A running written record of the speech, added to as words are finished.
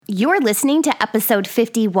You're listening to episode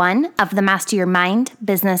 51 of the Master Your Mind,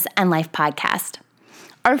 Business, and Life podcast.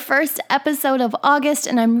 Our first episode of August,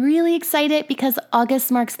 and I'm really excited because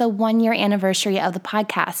August marks the 1-year anniversary of the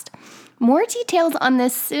podcast. More details on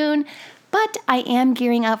this soon, but I am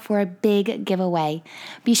gearing up for a big giveaway.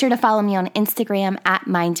 Be sure to follow me on Instagram at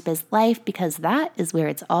MindBizLife because that is where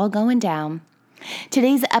it's all going down.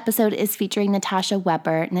 Today's episode is featuring Natasha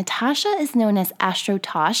Weber. Natasha is known as Astro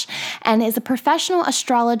Tosh and is a professional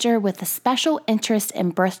astrologer with a special interest in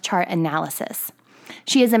birth chart analysis.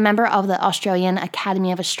 She is a member of the Australian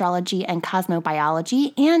Academy of Astrology and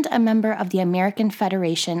Cosmobiology and a member of the American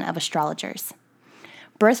Federation of Astrologers.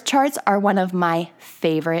 Birth charts are one of my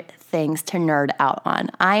favorite things to nerd out on.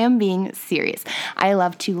 I am being serious. I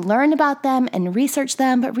love to learn about them and research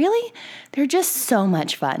them, but really, they're just so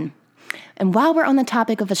much fun. And while we're on the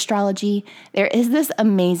topic of astrology, there is this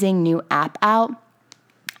amazing new app out.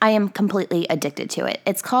 I am completely addicted to it.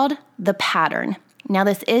 It's called The Pattern. Now,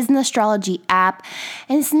 this is an astrology app,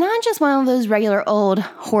 and it's not just one of those regular old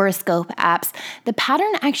horoscope apps. The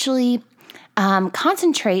Pattern actually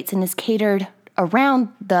concentrates and is catered around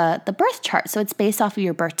the birth chart. So it's based off of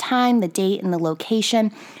your birth time, the date, and the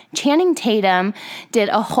location. Channing Tatum did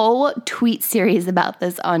a whole tweet series about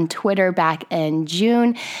this on Twitter back in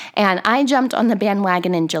June, and I jumped on the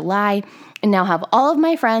bandwagon in July and now have all of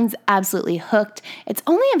my friends absolutely hooked. It's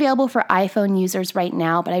only available for iPhone users right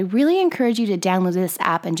now, but I really encourage you to download this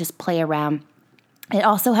app and just play around. It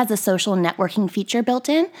also has a social networking feature built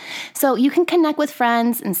in, so you can connect with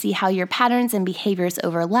friends and see how your patterns and behaviors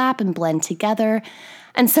overlap and blend together,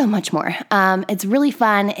 and so much more. It's really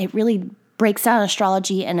fun. It really breaks down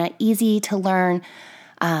astrology in an easy-to-learn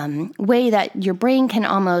way that your brain can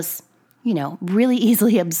almost, really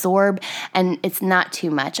easily absorb, and it's not too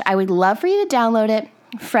much. I would love for you to download it,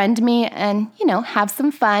 friend me, and, have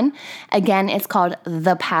some fun. Again, it's called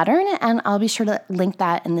The Pattern, and I'll be sure to link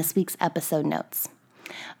that in this week's episode notes.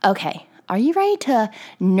 Okay, are you ready to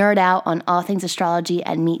nerd out on all things astrology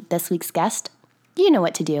and meet this week's guest? You know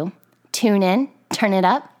what to do. Tune in, turn it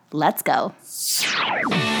up, let's go.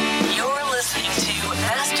 You're listening to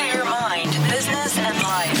Master Your Mind, Business, and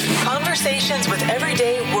Life. Conversations with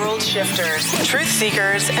everyday world shifters, truth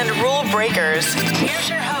seekers, and rule breakers. Here's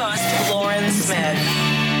your host, Lauren Smith.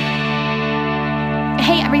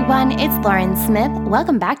 Hey everyone, it's Lauren Smith.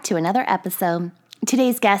 Welcome back to another episode.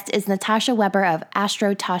 Today's guest is Natasha Weber of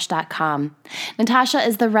astrotosh.com. Natasha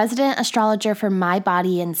is the resident astrologer for My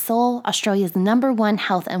Body and Soul, Australia's #1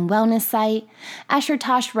 health and wellness site.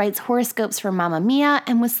 Astrotosh writes horoscopes for Mamma Mia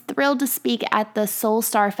and was thrilled to speak at the Soul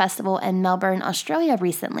Star Festival in Melbourne, Australia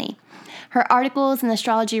recently. Her articles and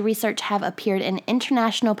astrology research have appeared in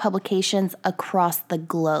international publications across the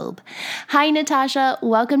globe. Hi, Natasha.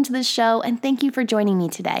 Welcome to the show, and thank you for joining me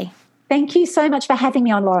today. Thank you so much for having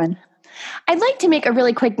me on, Lauren. I'd like to make a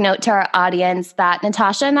really quick note to our audience that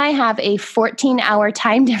Natasha and I have a 14-hour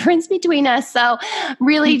time difference between us. So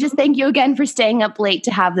really just thank you again for staying up late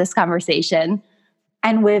to have this conversation.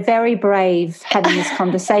 And we're very brave having this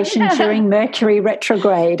conversation during Mercury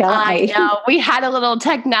retrograde, aren't we? I know. We had a little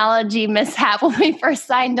technology mishap when we first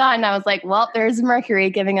signed on. I was like, well, there's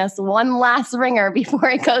Mercury giving us one last ringer before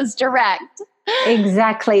it goes direct.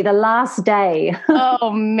 Exactly, the last day.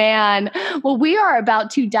 Oh, man. Well, we are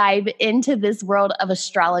about to dive into this world of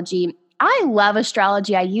astrology. I love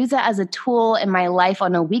astrology. I use it as a tool in my life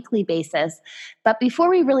on a weekly basis. But before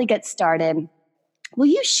we really get started, will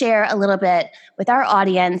you share a little bit with our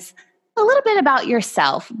audience, a little bit about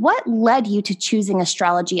yourself? What led you to choosing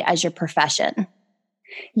astrology as your profession?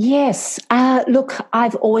 Yes. Look,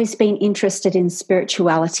 I've always been interested in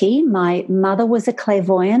spirituality. My mother was a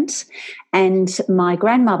clairvoyant and my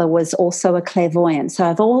grandmother was also a clairvoyant. So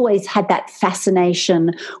I've always had that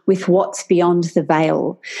fascination with what's beyond the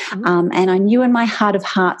veil. Mm-hmm. And I knew in my heart of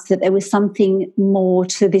hearts that there was something more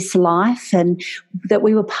to this life and that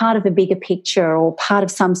we were part of a bigger picture or part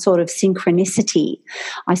of some sort of synchronicity,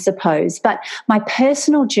 I suppose. But my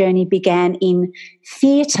personal journey began in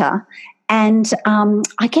theatre. And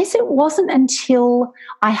I guess it wasn't until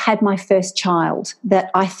I had my first child that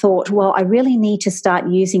I thought, well, I really need to start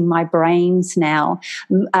using my brains now,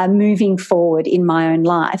 moving forward in my own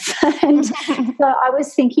life. And so I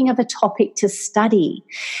was thinking of a topic to study.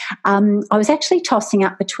 I was actually tossing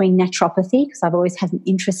up between naturopathy, because I've always had an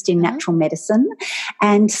interest in natural medicine,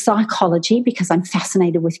 and psychology, because I'm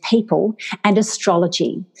fascinated with people, and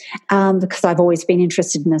astrology, because I've always been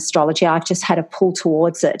interested in astrology. I've just had a pull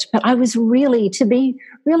towards it. But I was really, to be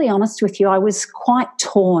really honest with you, I was quite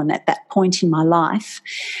torn at that point in my life.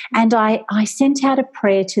 And I sent out a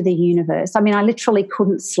prayer to the universe. I mean, I literally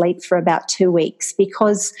couldn't sleep for about 2 weeks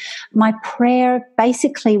because my prayer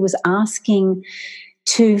basically was asking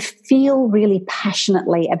to feel really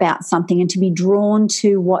passionately about something and to be drawn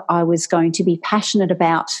to what I was going to be passionate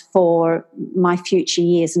about for my future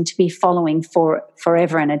years and to be following for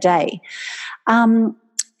forever and a day.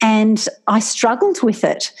 And I struggled with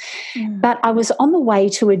it. But I was on the way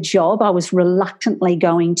to a job. I was reluctantly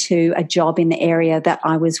going to a job in the area that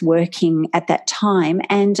I was working at that time,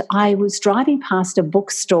 and I was driving past a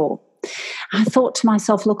bookstore. I thought to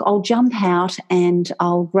myself, look, I'll jump out and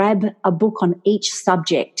I'll grab a book on each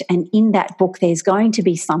subject, and in that book there's going to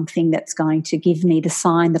be something that's going to give me the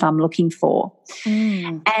sign that I'm looking for.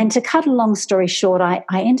 And to cut a long story short, I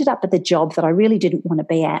ended up at the job that I really didn't want to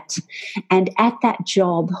be at. And at that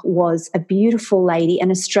job was a beautiful lady,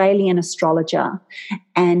 an Australian astrologer.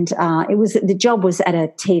 And the job was at a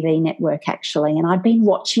TV network, actually. And I'd been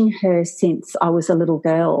watching her since I was a little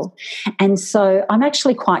girl. And so I'm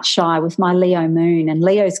actually quite shy with my Leo moon, and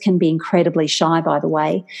Leos can be incredibly shy, by the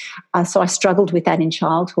way. So I struggled with that in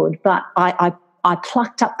childhood. But I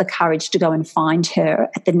plucked up the courage to go and find her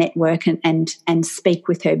at the network and speak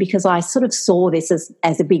with her, because I sort of saw this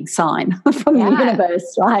as a big sign from the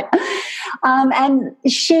universe, right? And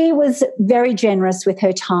she was very generous with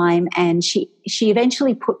her time, and she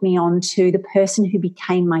eventually put me on to the person who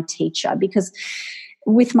became my teacher, because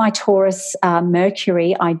with my Taurus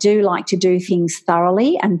Mercury, I do like to do things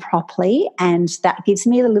thoroughly and properly, and that gives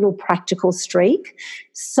me a little practical streak.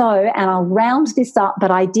 So, and I'll round this up, but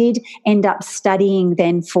I did end up studying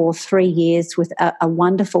then for 3 years with a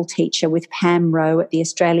wonderful teacher, with Pam Rowe at the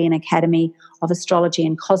Australian Academy of Astrology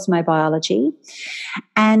and Cosmobiology,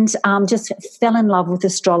 and just fell in love with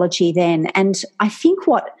astrology then. And I think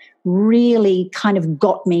what really kind of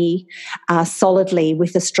got me solidly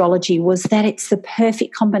with astrology was that it's the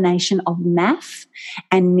perfect combination of math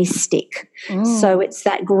and mystic. So it's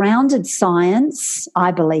that grounded science,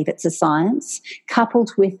 I believe it's a science,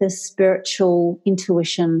 coupled with the spiritual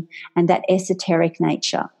intuition and that esoteric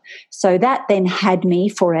nature. So that then had me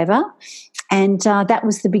forever. And that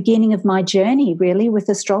was the beginning of my journey, really, with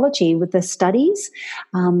astrology, with the studies.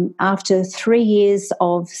 After 3 years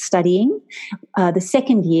of studying, the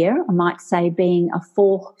second year, I might say, being a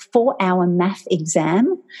four-hour math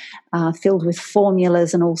exam filled with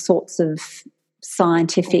formulas and all sorts of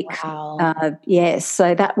scientific, yes.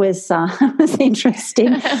 So that was was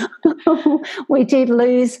interesting. We did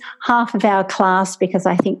lose half of our class because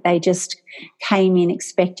I think they just came in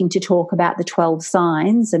expecting to talk about the 12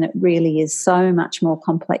 signs, and it really is so much more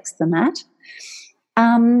complex than that.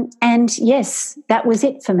 And yes, that was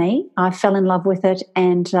it for me. I fell in love with it,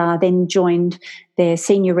 and then joined their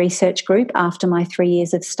senior research group after my 3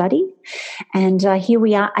 years of study. And here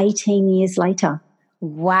we are 18 years later.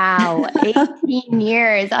 Wow, 18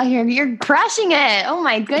 years. Oh, you're crushing it. Oh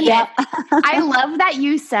my goodness. Yeah. I love that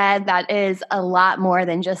you said that is a lot more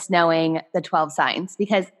than just knowing the 12 signs,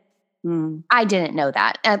 because I didn't know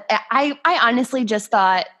that. I honestly just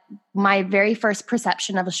thought my very first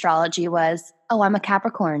perception of astrology was, oh, I'm a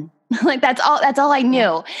Capricorn. Like that's all I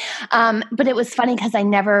knew. But it was funny because I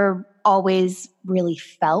never always really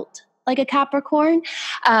felt like a Capricorn.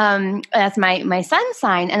 That's my sun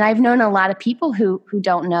sign. And I've known a lot of people who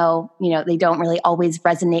don't know, they don't really always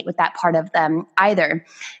resonate with that part of them either.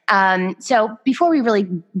 So before we really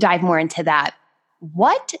dive more into that,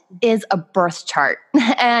 what is a birth chart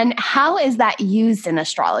and how is that used in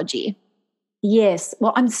astrology? Yes.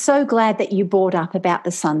 Well, I'm so glad that you brought up about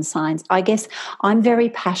the sun signs. I guess I'm very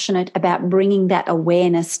passionate about bringing that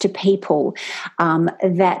awareness to people,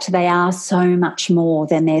 that they are so much more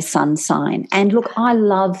than their sun sign. And look, I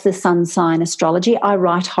love the sun sign astrology. I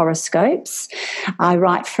write horoscopes. I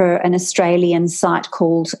write for an Australian site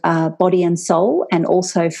called Body and Soul, and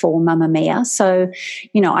also for Mamma Mia. So,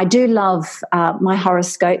 I do love my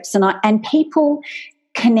horoscopes, and people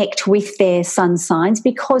connect with their sun signs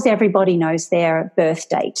because everybody knows their birth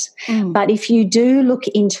date. But if you do look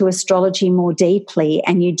into astrology more deeply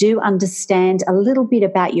and you do understand a little bit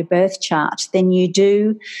about your birth chart, then you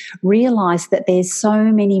do realize that there's so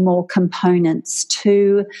many more components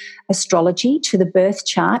to astrology, to the birth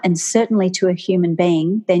chart, and certainly to a human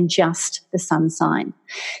being than just the sun sign.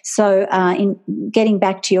 So in getting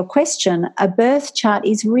back to your question, a birth chart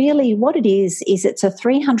is really what it is it's a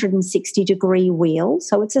 360-degree wheel.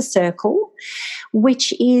 So it's a circle,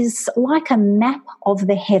 which is like a map of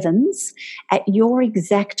the heavens at your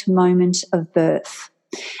exact moment of birth.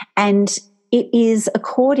 And it is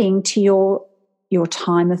according to your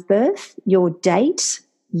time of birth, your date,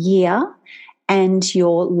 year, and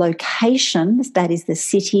your location, that is the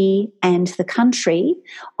city and the country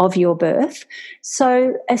of your birth.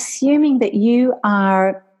 So assuming that you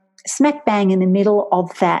are smack bang in the middle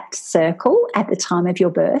of that circle at the time of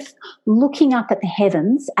your birth, looking up at the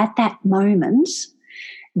heavens at that moment,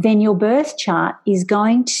 then your birth chart is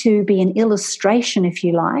going to be an illustration, if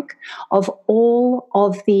you like, of all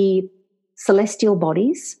of the celestial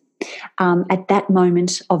bodies at that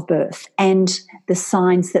moment of birth and the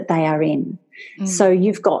signs that they are in. So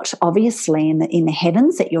you've got, obviously, in the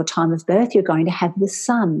heavens at your time of birth, you're going to have the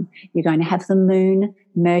sun, you're going to have the moon,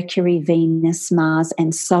 Mercury, Venus, Mars,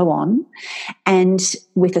 and so on. And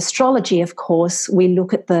with astrology, of course, we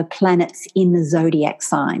look at the planets in the zodiac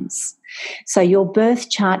signs. So your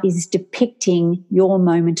birth chart is depicting your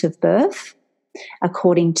moment of birth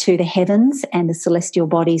according to the heavens and the celestial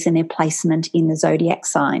bodies and their placement in the zodiac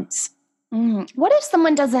signs. What if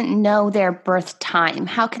someone doesn't know their birth time?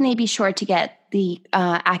 How can they be sure to get the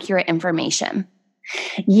accurate information?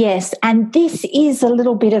 Yes, and this is a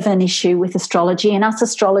little bit of an issue with astrology, and us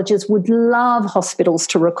astrologers would love hospitals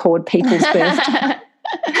to record people's birth time.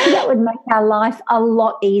 That would make our life a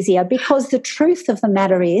lot easier, because the truth of the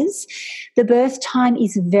matter is the birth time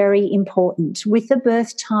is very important. With the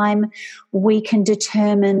birth time, we can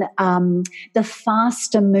determine the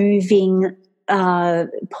faster moving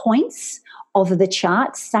points of the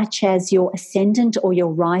chart, such as your ascendant or your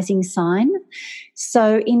rising sign.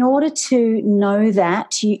 So in order to know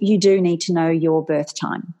that, you do need to know your birth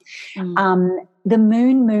time. The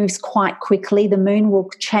moon moves quite quickly. The moon will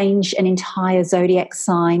change an entire zodiac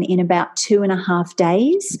sign in about 2.5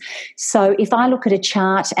 days. So if I look at a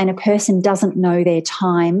chart and a person doesn't know their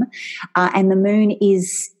time, and the moon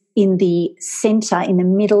is in the center, in the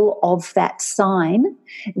middle of that sign,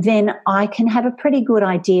 then I can have a pretty good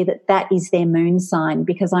idea that that is their moon sign,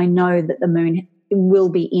 because I know that the moon will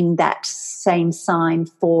be in that same sign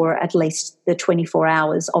for at least the 24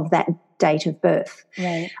 hours of that date of birth.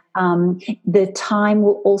 Right. The time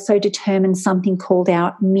will also determine something called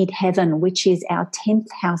our midheaven, which is our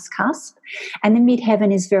 10th house cusp. And the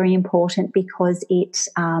midheaven is very important because it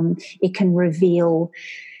can reveal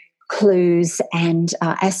clues and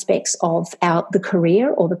aspects of the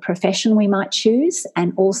career or the profession we might choose,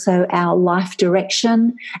 and also our life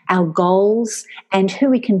direction, our goals, and who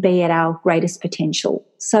we can be at our greatest potential.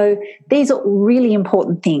 So these are really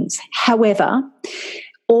important things. However,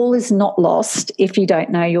 all is not lost if you don't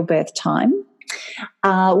know your birth time.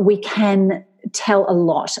 We can tell a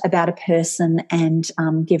lot about a person and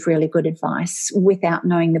give really good advice without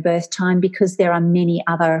knowing the birth time, because there are many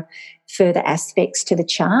other further aspects to the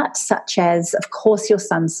chart, such as, of course, your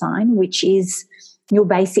sun sign, which is your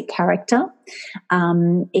basic character.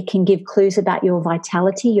 It can give clues about your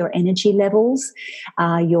vitality, your energy levels,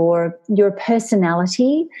 your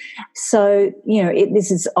personality. So,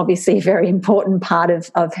 this is obviously a very important part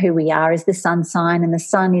of who we are, is the sun sign, and the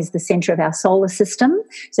sun is the center of our solar system.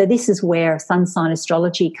 So this is where sun sign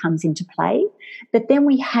astrology comes into play. But then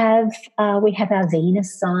we have our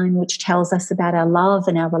Venus sign, which tells us about our love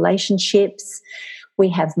and our relationships. We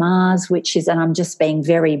have Mars, which is, and I'm just being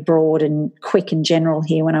very broad and quick and general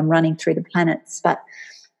here when I'm running through the planets, but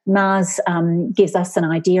Mars gives us an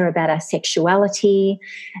idea about our sexuality.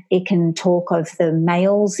 It can talk of the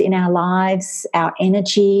males in our lives, our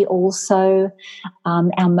energy also,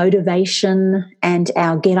 our motivation, and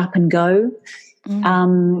our get up and go.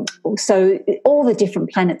 So all the different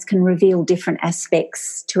planets can reveal different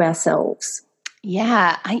aspects to ourselves.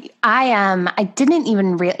 Yeah, I didn't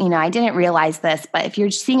even I didn't realize this, but if you're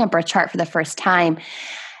seeing a birth chart for the first time,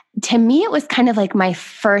 to me it was kind of like my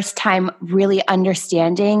first time really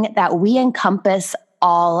understanding that we encompass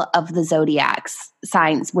all of the zodiac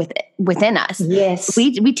signs within us. Yes.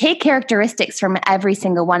 We take characteristics from every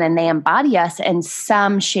single one and they embody us in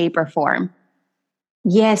some shape or form.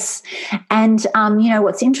 Yes. And,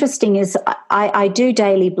 what's interesting is I do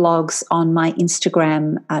daily blogs on my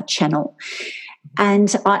Instagram channel.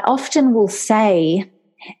 And I often will say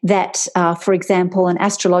that, for example, an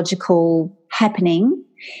astrological happening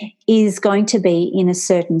is going to be in a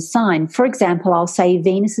certain sign. For example, I'll say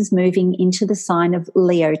Venus is moving into the sign of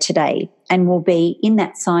Leo today and will be in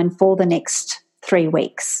that sign for the next 3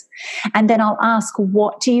 weeks. And then I'll ask,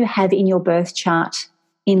 what do you have in your birth chart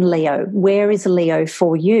in Leo? Where is Leo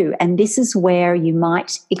for you? And this is where you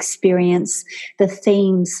might experience the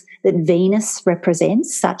themes that Venus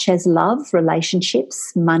represents, such as love,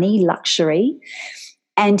 relationships, money, luxury,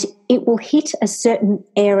 and it will hit a certain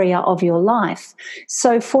area of your life.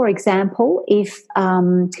 So, for example, if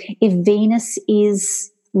Venus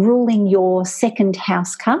is ruling your second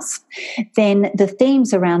house cusp, then the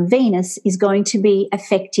themes around Venus is going to be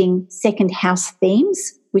affecting second house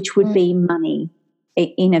themes, which would be money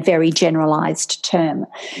in a very generalized term.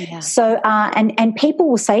 Yeah. So, and people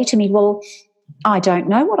will say to me, well, I don't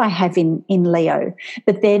know what I have in Leo.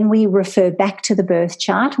 But then we refer back to the birth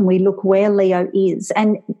chart and we look where Leo is.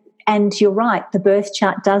 And you're right, the birth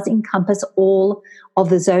chart does encompass all of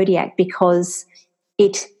the zodiac because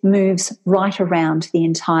it moves right around the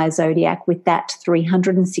entire zodiac with that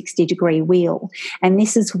 360-degree wheel. And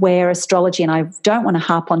this is where astrology, and I don't want to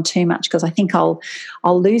harp on too much because I think I'll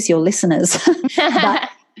lose your listeners, but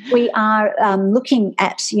we are looking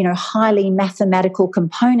at, highly mathematical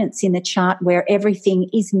components in the chart where everything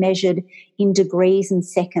is measured in degrees and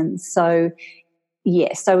seconds. So,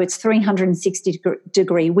 so it's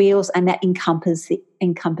 360-degree wheels, and that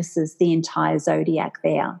encompasses the entire zodiac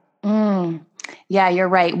there. Yeah, you're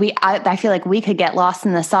right. I feel like we could get lost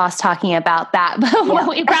in the sauce talking about that, but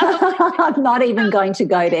we probably I'm not even going to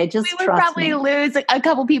go there. Just we would probably lose a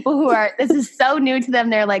couple people who are. This is so new to them.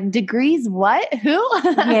 They're like, degrees? What? Who?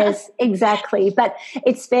 Yes, exactly. But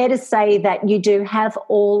it's fair to say that you do have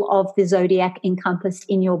all of the zodiac encompassed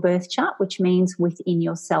in your birth chart, which means within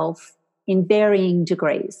yourself in varying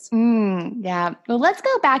degrees. Yeah. Well, let's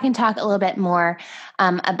go back and talk a little bit more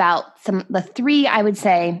about the three, I would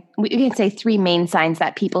say, we can say three main signs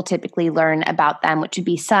that people typically learn about them, which would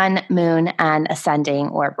be sun, moon, and ascending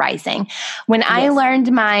or rising. When I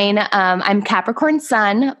learned mine, I'm Capricorn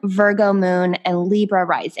sun, Virgo moon, and Libra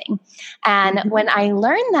rising. And when I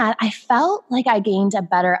learned that, I felt like I gained a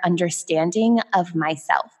better understanding of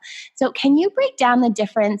myself. So can you break down the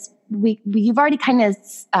difference? You've already kind of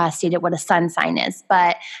stated what a sun sign is,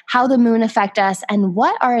 but how the moon affect us and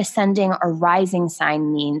what our ascending or rising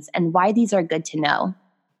sign means and why these are good to know.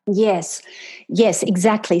 Yes,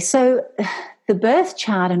 exactly. So the birth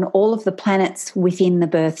chart and all of the planets within the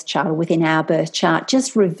birth chart or within our birth chart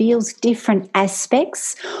just reveals different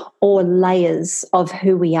aspects or layers of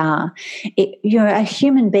who we are. A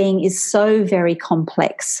human being is so very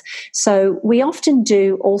complex. So we often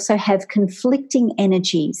do also have conflicting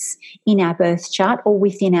energies in our birth chart or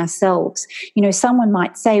within ourselves. Someone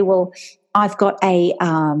might say, well, I've got a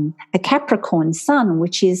Capricorn sun,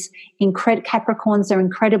 which is Capricorns are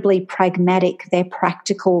incredibly pragmatic. They're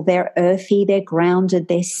practical, they're earthy, they're grounded,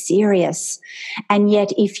 they're serious. And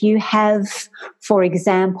yet if you have, for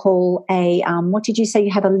example, what did you say?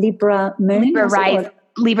 You have a Libra moon? Libra rising.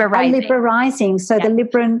 Libra rising. So the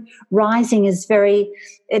Libran rising is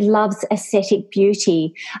it loves aesthetic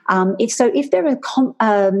beauty. If there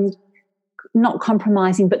are not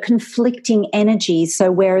compromising, but conflicting energies.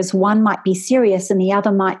 So whereas one might be serious and the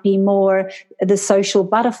other might be more the social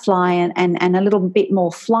butterfly and a little bit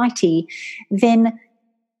more flighty, then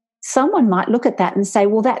someone might look at that and say,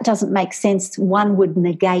 well, that doesn't make sense. One would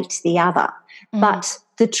negate the other. But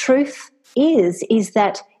the truth is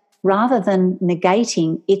that rather than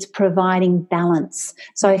negating, it's providing balance.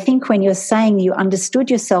 So I think when you're saying you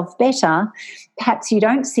understood yourself better, perhaps you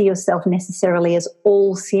don't see yourself necessarily as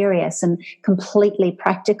all serious and completely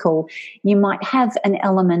practical. You might have an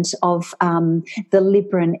element of the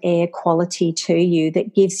Libran air quality to you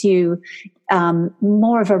that gives you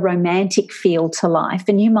more of a romantic feel to life,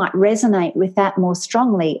 and you might resonate with that more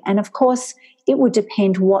strongly. And of course, it would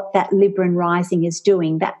depend what that Libran rising is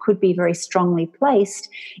doing. That could be very strongly placed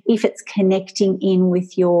if it's connecting in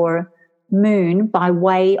with your moon by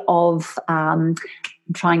way of, I'm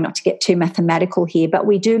trying not to get too mathematical here, but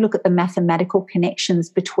we do look at the mathematical connections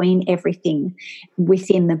between everything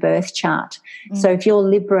within the birth chart. So if your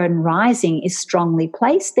Libran rising is strongly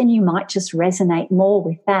placed, then you might just resonate more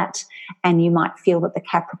with that, and you might feel that the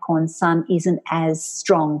Capricorn sun isn't as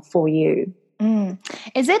strong for you.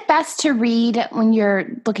 Is it best to read when you're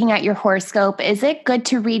looking at your horoscope? Is it good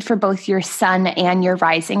to read for both your sun and your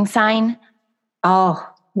rising sign? Oh,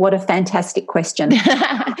 what a fantastic question.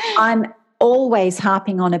 I'm always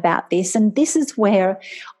harping on about this, and this is where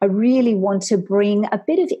I really want to bring a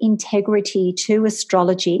bit of integrity to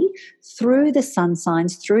astrology through the sun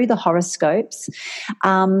signs, through the horoscopes.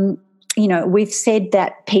 We've said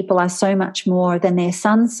that people are so much more than their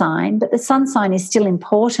sun sign, but the sun sign is still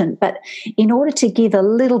important. But in order to give a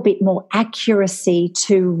little bit more accuracy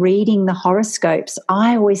to reading the horoscopes,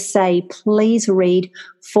 I always say, please read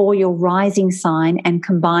for your rising sign and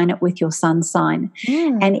combine it with your sun sign.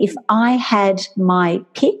 And if I had my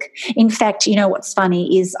pick, in fact, what's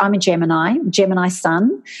funny is I'm a Gemini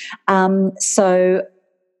sun. So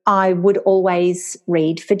I would always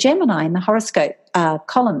read for Gemini in the horoscope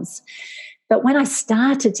columns. But when I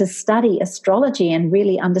started to study astrology and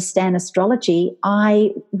really understand astrology,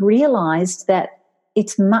 I realized that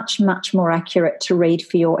it's much, much more accurate to read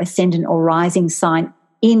for your ascendant or rising sign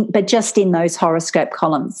but just in those horoscope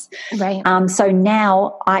columns. Right. So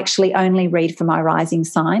now I actually only read for my rising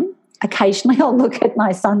sign. Occasionally I'll look at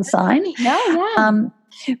my sun sign. And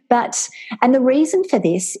the reason for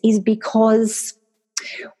this is because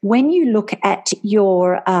when you look at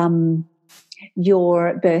your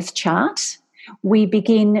birth chart, we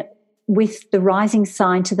begin with the rising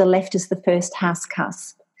sign to the left as the first house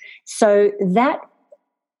cusp. So that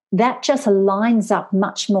just lines up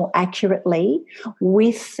much more accurately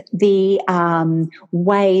with the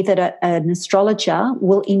way that an astrologer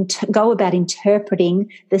will go about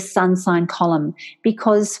interpreting the sun sign column.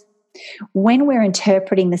 Because when we're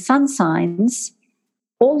interpreting the sun signs,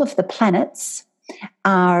 all of the planets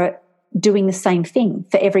are doing the same thing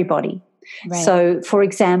for everybody. Right. So, for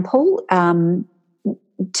example,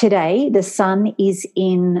 today the sun is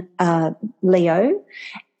in Leo,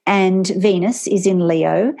 and Venus is in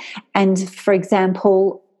Leo. And, for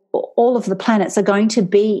example, all of the planets are going to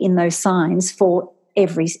be in those signs for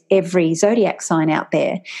every zodiac sign out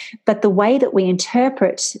there. But the way that we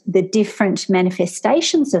interpret the different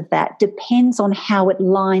manifestations of that depends on how it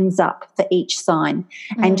lines up for each sign.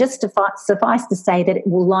 And just suffice to say that it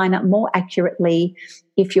will line up more accurately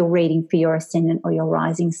if you're reading for your ascendant or your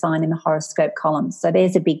rising sign in the horoscope column. So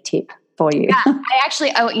there's a big tip for you. Yeah,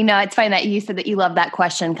 it's funny that you said that you love that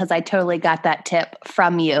question, because I totally got that tip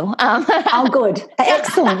from you. Oh, good.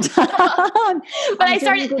 Excellent. But I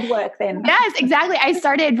started good work then. Yes, exactly. I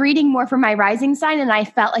started reading more for my rising sign, and I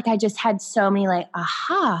felt like I just had so many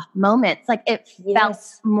aha moments. Like it felt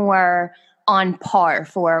more on par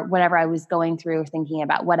for whatever I was going through or thinking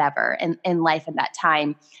about, whatever in life at that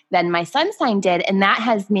time, than my sun sign did. And that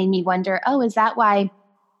has made me wonder, is that why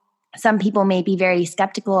some people may be very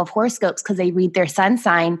skeptical of horoscopes, because they read their sun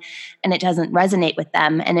sign and it doesn't resonate with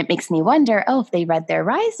them? And it makes me wonder, if they read their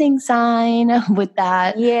rising sign, would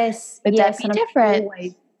that be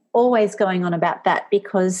different? Always going on about that,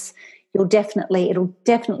 because it'll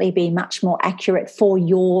definitely be much more accurate for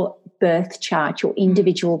your birth chart, your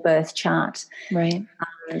individual birth chart. Right.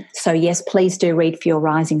 So yes, please do read for your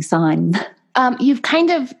rising sign. You've kind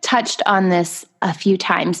of touched on this a few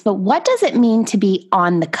times, but what does it mean to be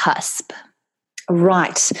on the cusp?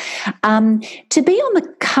 Right. To be on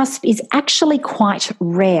the cusp is actually quite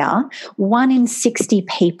rare. 1 in 60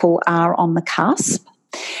 people are on the cusp.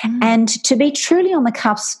 And to be truly on the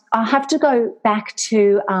cusp, I have to go back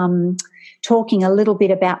to talking a little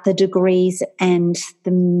bit about the degrees and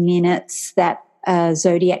the minutes that a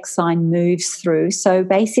zodiac sign moves through. So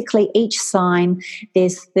basically each sign,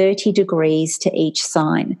 there's 30 degrees to each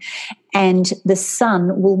sign, and the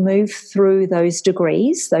sun will move through those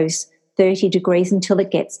degrees, those 30 degrees, until it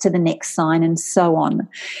gets to the next sign, and so on.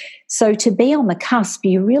 So to be on the cusp,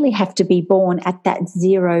 you really have to be born at that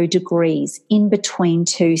 0 degrees in between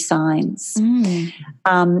two signs.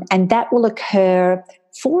 And that will occur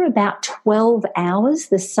for about 12 hours.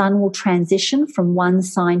 The sun will transition from one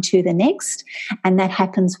sign to the next, and that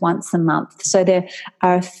happens once a month. So there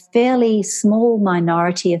are a fairly small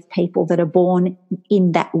minority of people that are born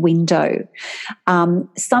in that window.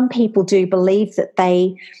 Some people do believe that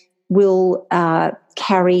they will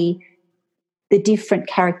carry the different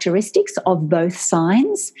characteristics of both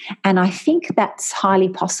signs, and I think that's highly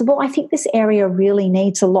possible. I think this area really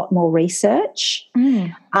needs a lot more research.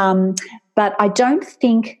 But I don't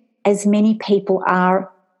think as many people are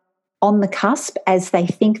on the cusp as they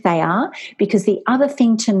think they are, because the other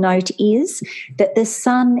thing to note is that the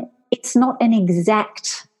sun, it's not an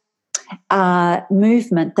exact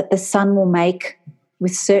movement that the sun will make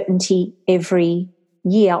with certainty every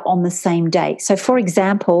year on the same day. So, for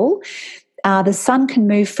example, the sun can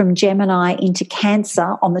move from Gemini into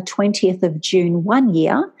Cancer on the 20th of June one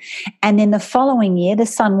year, and then the following year the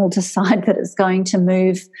sun will decide that it's going to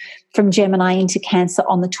move from Gemini into Cancer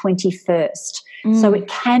on the 21st. So it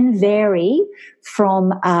can vary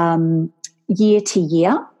from year to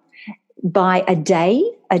year by a day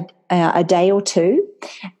or two.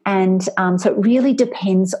 And so it really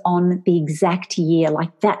depends on the exact year,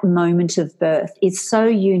 like that moment of birth is so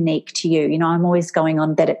unique to you. You know, I'm always going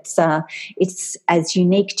on that it's as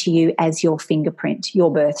unique to you as your fingerprint,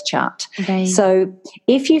 your birth chart. Okay. So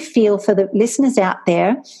if you feel, for the listeners out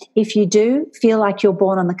there, if you do feel like you're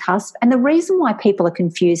born on the cusp, and the reason why people are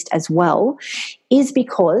confused as well is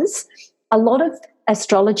because a lot of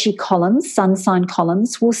astrology columns, sun sign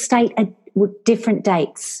columns, will state different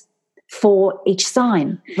dates for each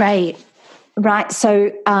sign. Right.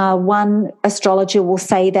 So one astrologer will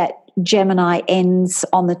say that Gemini ends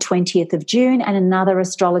on the 20th of June, and another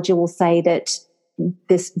astrologer will say that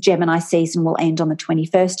this Gemini season will end on the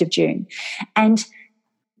 21st of June. And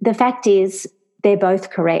the fact is they're both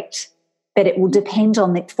correct, but it will depend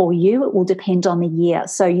on it for you. It will depend on the year.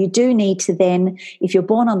 So you do need to then, if you're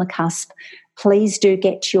born on the cusp, please do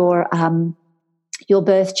get your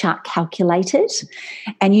birth chart calculated,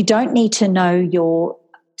 and you don't need to know your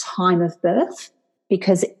time of birth,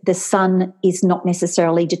 because the sun is not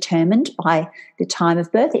necessarily determined by the time of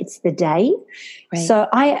birth, it's the day. Right. So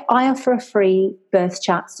I offer a free birth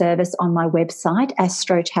chart service on my website,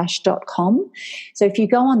 astrotash.com. So if you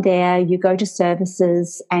go on there, you go to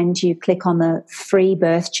services and you click on the free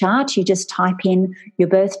birth chart, you just type in your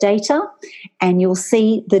birth data and you'll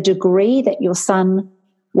see the degree that your sun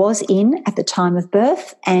was in at the time of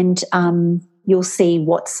birth, and you'll see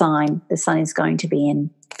what sign the sun is going to be in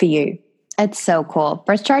for you. It's so cool.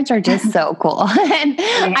 Birth charts are just so cool. And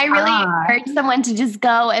I really encourage someone to just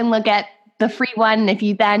go and look at the free one. And if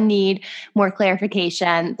you then need more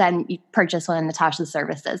clarification, then you purchase one of Natasha's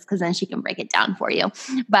services, because then she can break it down for you.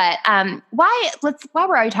 But while we're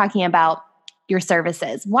already talking about your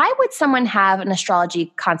services, why would someone have an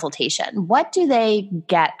astrology consultation? What do they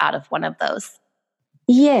get out of one of those?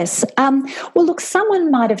 Yes. Well, look,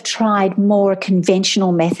 someone might have tried more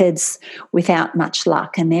conventional methods without much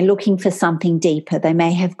luck, and they're looking for something deeper. They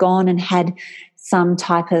may have gone and had some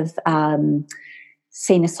type of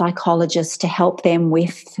seen a psychologist to help them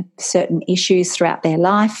with certain issues throughout their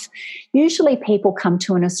life. Usually people come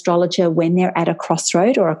to an astrologer when they're at a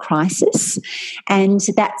crossroad or a crisis, and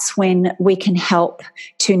that's when we can help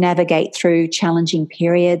to navigate through challenging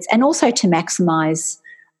periods and also to maximize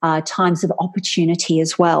times of opportunity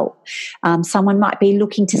as well. Someone might be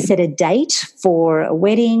looking to set a date for a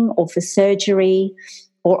wedding or for surgery,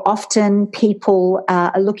 or often people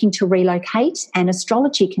are looking to relocate, and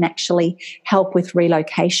astrology can actually help with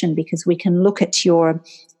relocation, because we can look at your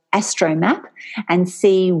astro map and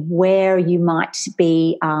see where you might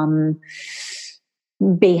be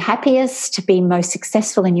happiest, be most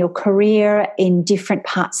successful in your career in different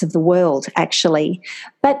parts of the world, actually.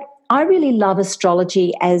 But I really love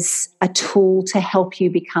astrology as a tool to help you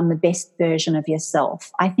become the best version of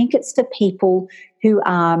yourself. I think it's for people who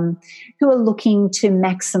are looking to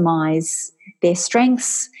maximize their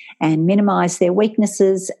strengths and minimize their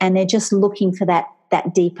weaknesses, and they're just looking for that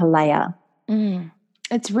deeper layer. Mm.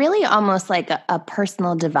 It's really almost like a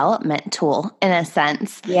personal development tool in a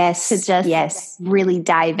sense. Yes. To just really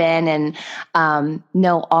dive in and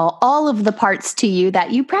know all of the parts to you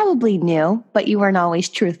that you probably knew, but you weren't always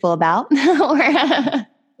truthful about.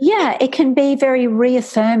 Yeah, it can be very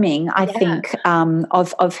reaffirming, I think,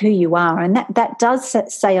 of who you are. And that does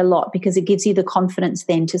say a lot, because it gives you the confidence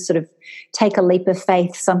then to sort of take a leap of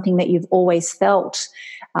faith, something that you've always felt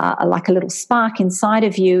like a little spark inside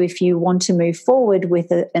of you. If you want to move forward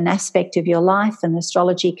with an aspect of your life, and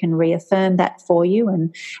astrology can reaffirm that for you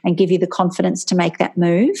and give you the confidence to make that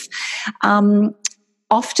move.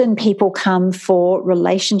 Often people come for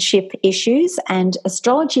relationship issues, and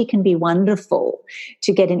astrology can be wonderful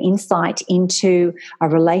to get an insight into a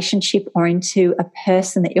relationship or into a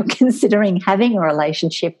person that you're considering having a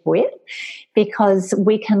relationship with, because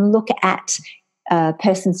we can look at a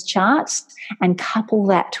person's chart and couple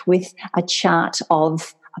that with a chart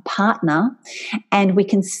of a partner, and we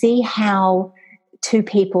can see how two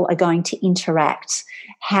people are going to interact,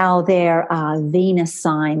 how their Venus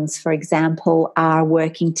signs, for example, are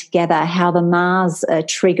working together, how the Mars are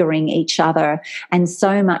triggering each other, and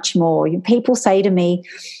so much more. People say to me,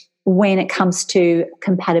 when it comes to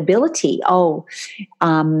compatibility,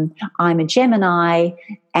 I'm a Gemini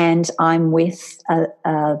and I'm with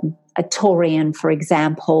a Taurian, for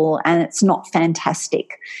example, and it's not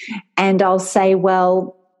fantastic. And I'll say,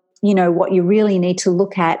 well, you know, what you really need to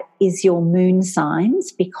look at is your moon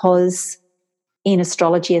signs, because in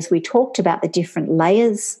astrology, as we talked about the different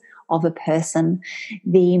layers of a person,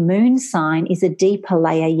 the moon sign is a deeper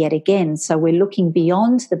layer yet again. So we're looking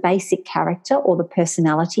beyond the basic character or the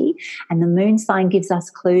personality, and the moon sign gives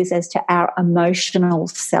us clues as to our emotional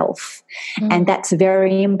self. And that's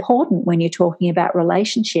very important when you're talking about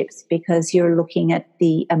relationships, because you're looking at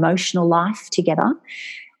the emotional life together.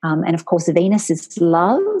 And of course, Venus is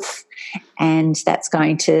love, and that's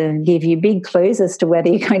going to give you big clues as to whether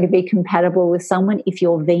you're going to be compatible with someone if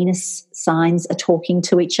your Venus signs are talking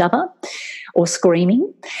to each other or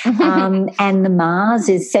screaming. And the Mars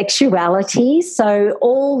is sexuality. So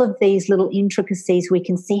all of these little intricacies, we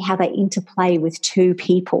can see how they interplay with two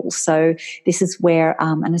people. So this is where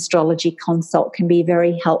an astrology consult can be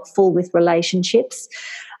very helpful with relationships.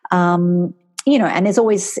 You know, and there's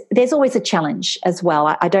always a challenge as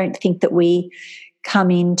well. I don't think that we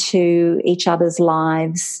come into each other's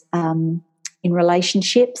lives in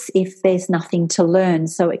relationships if there's nothing to learn.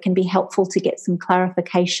 So it can be helpful to get some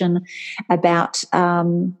clarification about,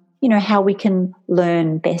 how we can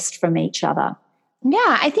learn best from each other.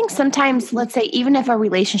 Yeah, I think sometimes, let's say, even if a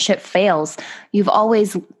relationship fails, you've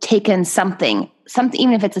always taken something,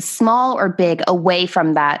 even if it's a small or big, away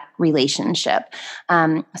from that relationship.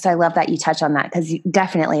 So I love that you touch on that, because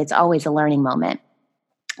definitely it's always a learning moment.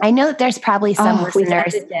 I know that there's probably some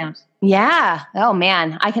listeners. Yeah. Oh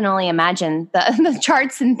man, I can only imagine the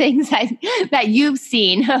charts and things that you've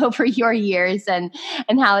seen over your years and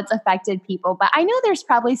how it's affected people. But I know there's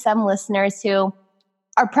probably some listeners who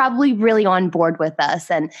are probably really on board with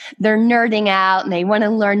us and they're nerding out and they want to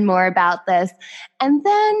learn more about this. And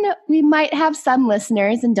then we might have some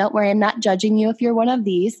listeners, and don't worry, I'm not judging you if you're one of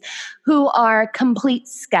these, who are complete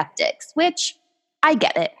skeptics, which I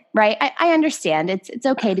get it, right? I understand it's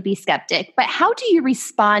okay to be skeptic, but how do you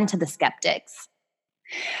respond to the skeptics?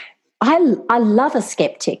 I love a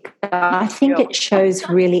skeptic. I think it shows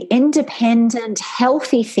really independent,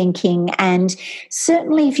 healthy thinking. And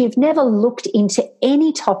certainly if you've never looked into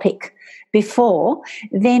any topic before,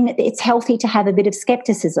 then it's healthy to have a bit of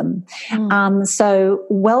skepticism. So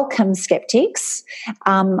welcome, skeptics.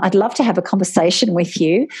 I'd love to have a conversation with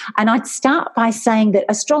you. And I'd start by saying that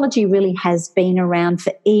astrology really has been around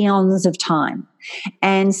for eons of time.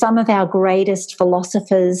 And some of our greatest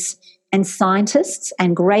philosophers and scientists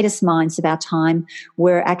and greatest minds of our time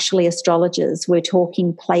were actually astrologers. We're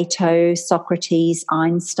talking Plato, Socrates,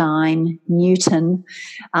 Einstein, Newton.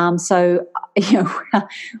 So,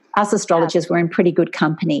 us astrologers were in pretty good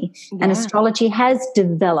company. Yeah. And astrology has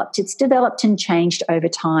developed. It's developed and changed over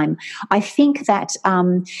time. I think that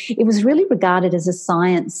it was really regarded as a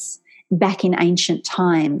science back in ancient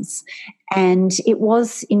times. And it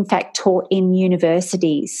was, in fact, taught in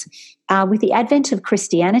universities. With the advent of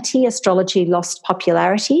Christianity, astrology lost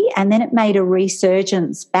popularity, and then it made a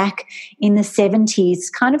resurgence back in the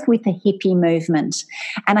 70s, kind of with the hippie movement.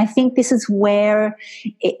 And I think this is where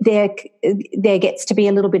there gets to be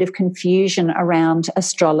a little bit of confusion around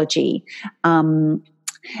astrology.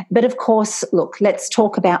 But of course, look, let's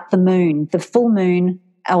talk about the moon. The full moon,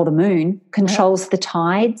 or the moon, controls the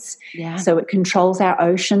tides. Yeah. So it controls our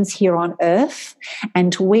oceans here on Earth.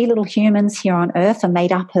 And we little humans here on Earth are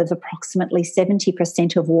made up of approximately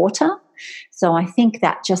 70% of water. So I think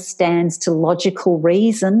that just stands to logical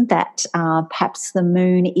reason that perhaps the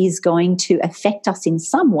moon is going to affect us in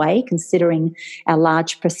some way, considering our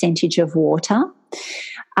large percentage of water.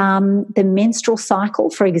 The menstrual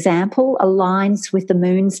cycle, for example, aligns with the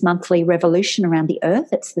moon's monthly revolution around the Earth.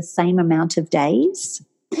 It's the same amount of days.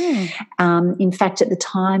 In fact, at the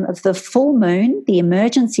time of the full moon, the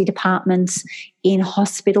emergency departments in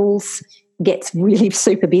hospitals gets really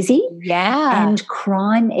super busy. Yeah. And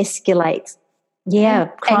crime escalates. Yeah,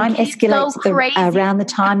 crime escalates around the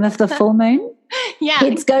time of the full moon. Yeah.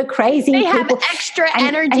 Kids go crazy. They have extra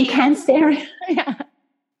energy. And cancer. Yeah.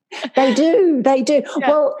 They do. Yeah.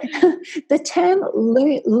 Well, the term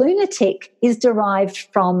lunatic is derived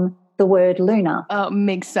from the word lunar. Oh, it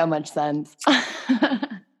makes so much sense.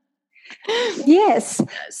 Yes.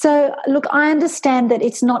 So, look, I understand that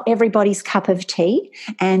it's not everybody's cup of tea,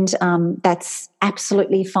 and that's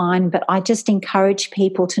absolutely fine, but I just encourage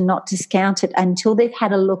people to not discount it until they've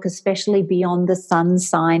had a look, especially beyond the sun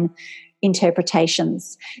sign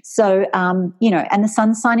interpretations. So, and the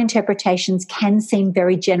sun sign interpretations can seem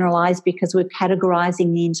very generalized because we're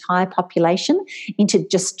categorizing the entire population into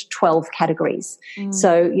just 12 categories.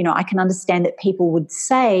 So, I can understand that people would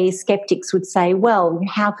say, skeptics would say, well,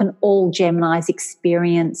 how can all Geminis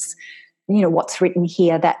experience, what's written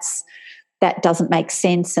here? That doesn't make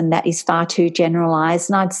sense, and that is far too generalized.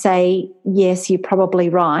 And I'd say, yes, you're probably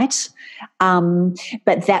right.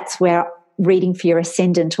 But that's where reading for your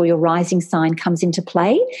ascendant or your rising sign comes into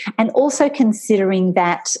play, and also considering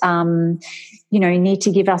that you need to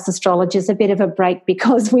give us astrologers a bit of a break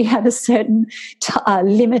because we have a certain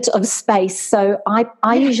limit of space. So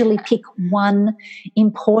I usually pick one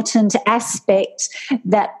important aspect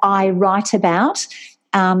that I write about.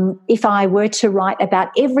 If I were to write about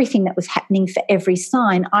everything that was happening for every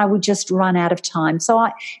sign, I would just run out of time. So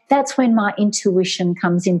that's when my intuition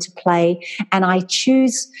comes into play, and I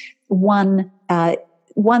choose one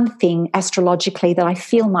thing astrologically that I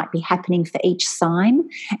feel might be happening for each sign,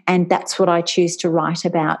 and that's what I choose to write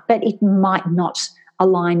about. But it might not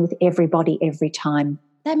align with everybody every time.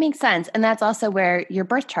 That makes sense. And that's also where your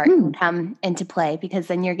birth chart can come into play, because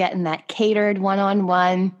then you're getting that catered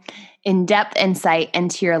one-on-one, in-depth insight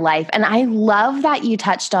into your life. And I love that you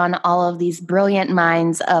touched on all of these brilliant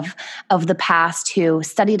minds of the past who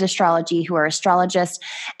studied astrology, who are astrologists.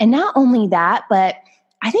 And not only that, but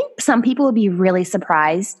I think some people would be really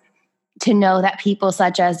surprised to know that people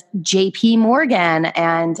such as JP Morgan,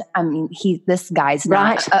 and I mean, this guy's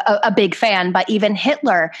not a big fan, but even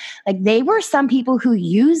Hitler, like they were some people who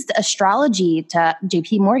used astrology to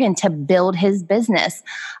JP Morgan to build his business.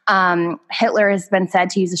 Hitler has been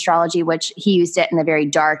said to use astrology, which he used it in a very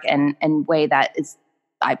dark and way that is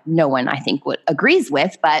no one I think agrees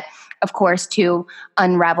with, but of course to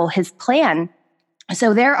unravel his plan.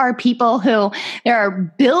 So there are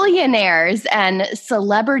billionaires and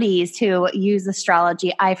celebrities who use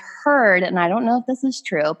astrology. I've heard, and I don't know if this is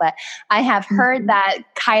true, but I have heard that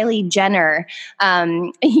Kylie Jenner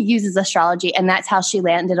uses astrology, and that's how she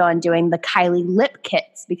landed on doing the Kylie lip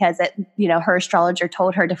kits, because her astrologer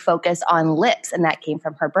told her to focus on lips, and that came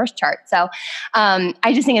from her birth chart. So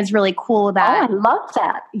I just think it's really cool that. Oh, I love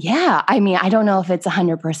that. Yeah. I mean, I don't know if it's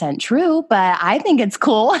 100% true, but I think it's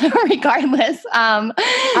cool regardless.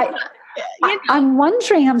 I'm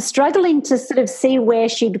wondering, I'm struggling to sort of see where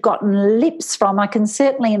she'd gotten lips from. I can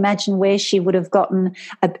certainly imagine where she would have gotten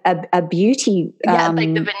a beauty like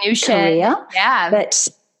the Venusian career. Yeah. But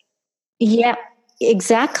yeah,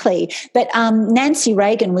 exactly. But Nancy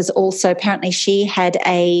Reagan was also, apparently she had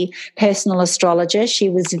a personal astrologer.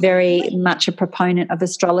 She was very much a proponent of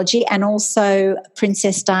astrology, and also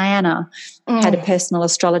Princess Diana had a personal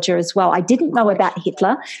astrologer as well. I didn't know about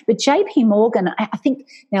Hitler, but JP Morgan, I think,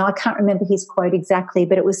 now I can't remember his quote exactly,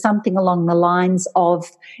 but it was something along the lines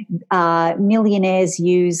of millionaires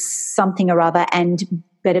use something or other,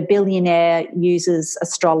 but a billionaire uses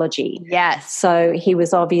astrology. Yes. So he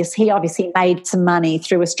obviously made some money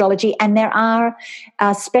through astrology, and there are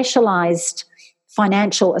specialized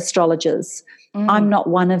financial astrologers. I'm not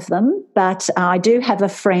one of them, but I do have a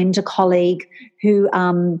friend, a colleague who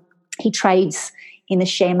he trades in the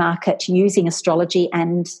share market using astrology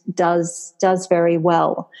and does very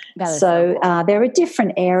well. So there are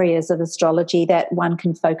different areas of astrology that one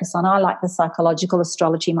can focus on. I like the psychological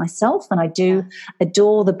astrology myself, and I do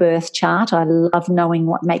adore the birth chart. I love knowing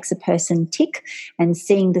what makes a person tick and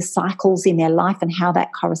seeing the cycles in their life and how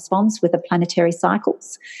that corresponds with the planetary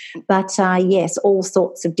cycles. But yes, all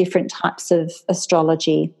sorts of different types of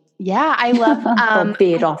astrology. Yeah, I love.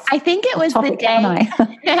 I think it was the day.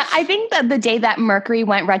 I think that the day that Mercury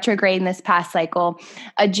went retrograde in this past cycle,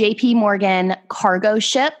 a JP Morgan cargo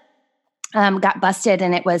ship got busted,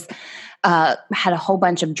 and it was had a whole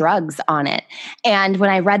bunch of drugs on it. And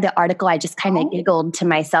when I read the article, I just kind of giggled to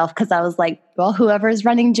myself, because I was like, "Well, whoever's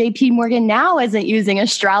running JP Morgan now isn't using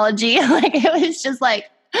astrology." Like it was just like.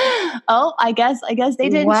 Oh, I guess they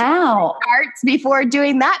did charts before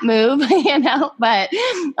doing that move, but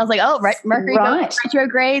I was like, Mercury goes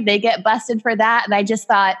retrograde, they get busted for that. And I just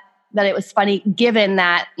thought that it was funny, given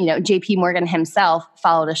that, JP Morgan himself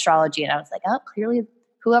followed astrology. And I was like, oh, clearly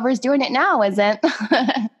whoever's doing it now isn't.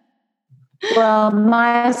 Well,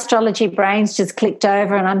 my astrology brain's just clicked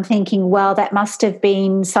over, and I'm thinking, well, that must have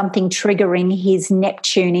been something triggering his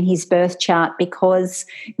Neptune in his birth chart, because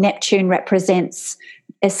Neptune represents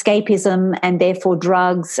escapism and therefore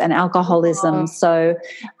drugs and alcoholism. So,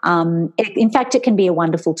 in fact, it can be a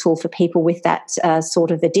wonderful tool for people with that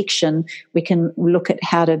sort of addiction. We can look at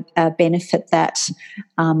how to benefit that,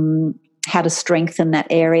 how to strengthen that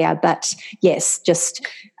area. But yes, just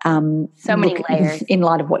so many layers. In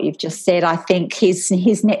light of what you've just said, I think his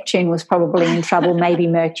Neptune was probably in trouble. Maybe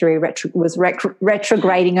Mercury was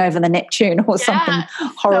retrograding over the Neptune or something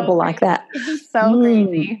horrible like that. So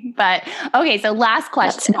crazy. But okay, so last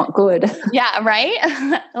question. That's not good. Yeah,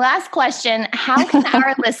 right? Last question. How can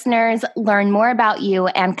our listeners learn more about you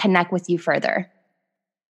and connect with you further?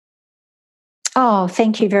 Oh,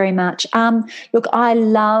 thank you very much. Look, I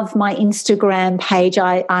love my Instagram page.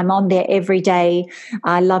 I'm on there every day.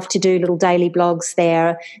 I love to do little daily blogs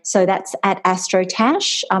there. So that's at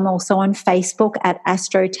AstroTash. I'm also on Facebook at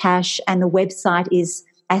AstroTash, and the website is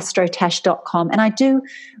astrotash.com. And I do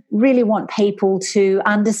really want people to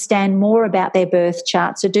understand more about their birth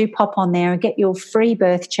chart. So do pop on there and get your free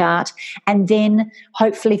birth chart. And then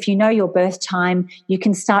hopefully, if you know your birth time, you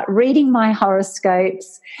can start reading my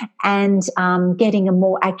horoscopes and getting a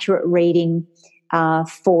more accurate reading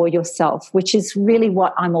for yourself, which is really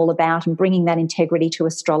what I'm all about, and bringing that integrity to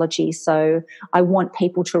astrology. So I want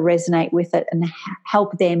people to resonate with it and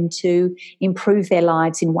help them to improve their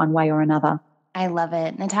lives in one way or another. I love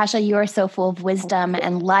it. Natasha, you are so full of wisdom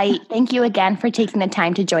and light. Thank you again for taking the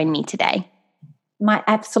time to join me today. My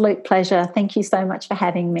absolute pleasure. Thank you so much for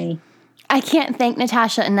having me. I can't thank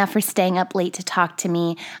Natasha enough for staying up late to talk to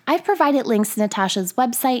me. I've provided links to Natasha's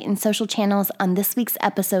website and social channels on this week's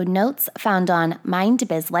episode notes found on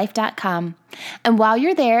mindbizlife.com. And while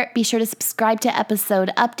you're there, be sure to subscribe to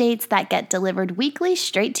episode updates that get delivered weekly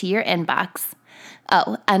straight to your inbox.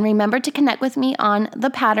 Oh, and remember to connect with me on the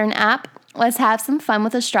Pattern app. Let's have some fun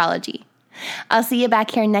with astrology. I'll see you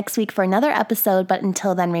back here next week for another episode, but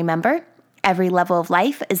until then, remember, every level of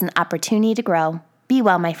life is an opportunity to grow. Be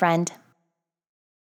well, my friend.